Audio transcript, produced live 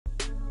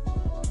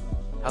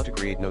How to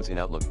create notes in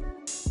Outlook.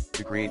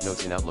 To create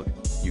notes in Outlook,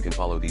 you can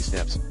follow these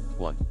steps.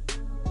 1.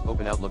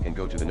 Open Outlook and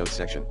go to the Notes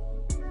section.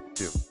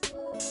 2.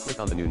 Click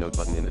on the New Note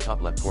button in the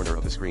top left corner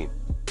of the screen.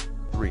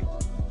 3.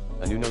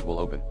 A new note will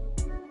open.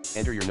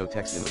 Enter your note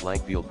text in the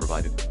blank field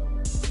provided.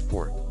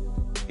 4.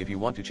 If you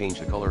want to change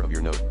the color of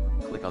your note,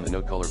 click on the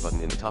Note Color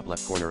button in the top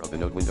left corner of the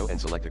Note window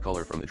and select a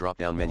color from the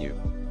drop-down menu.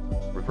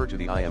 Refer to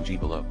the IMG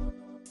below.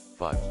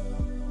 5.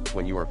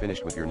 When you are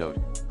finished with your note,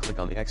 click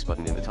on the X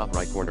button in the top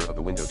right corner of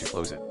the window to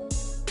close it.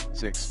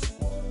 6.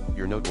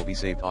 Your note will be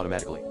saved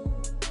automatically.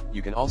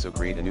 You can also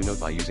create a new note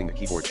by using the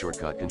keyboard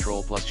shortcut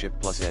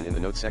Ctrl+Shift+N in the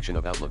Notes section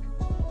of Outlook.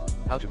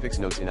 How to fix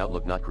notes in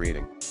Outlook not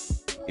creating.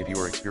 If you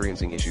are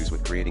experiencing issues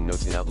with creating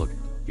notes in Outlook,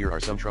 here are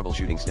some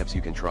troubleshooting steps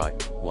you can try.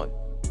 1.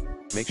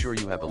 Make sure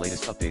you have the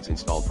latest updates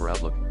installed for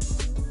Outlook.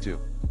 2.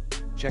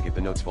 Check if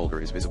the Notes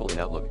folder is visible in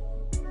Outlook.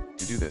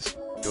 To do this,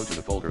 go to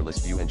the folder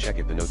list view and check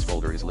if the Notes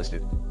folder is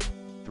listed.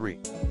 3.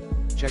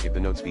 Check if the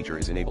Notes feature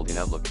is enabled in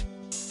Outlook.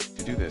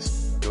 To do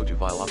this, go to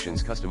File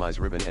Options Customize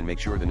Ribbon and make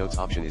sure the Notes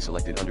option is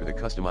selected under the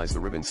Customize the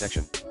Ribbon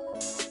section.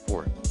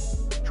 4.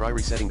 Try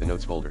resetting the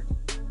Notes folder.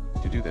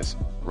 To do this,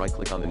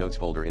 right-click on the Notes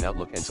folder in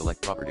Outlook and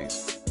select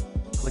Properties.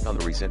 Click on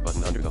the Reset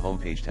button under the Home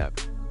Page tab.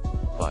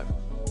 5.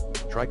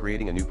 Try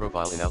creating a new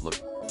profile in Outlook.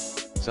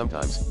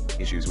 Sometimes,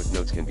 issues with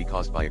notes can be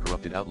caused by a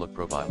corrupted Outlook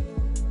profile.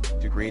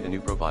 To create a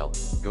new profile,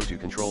 go to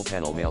Control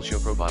Panel Mail Show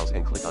Profiles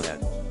and click on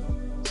Add.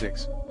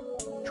 6.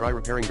 Try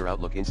repairing your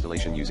Outlook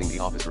installation using the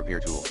Office Repair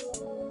tool.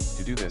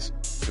 To do this,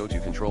 go to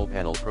Control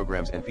Panel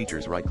Programs and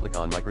Features, right-click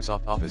on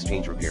Microsoft Office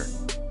Change Repair.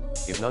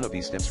 If none of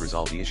these steps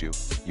resolve the issue,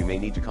 you may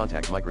need to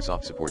contact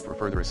Microsoft support for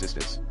further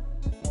assistance.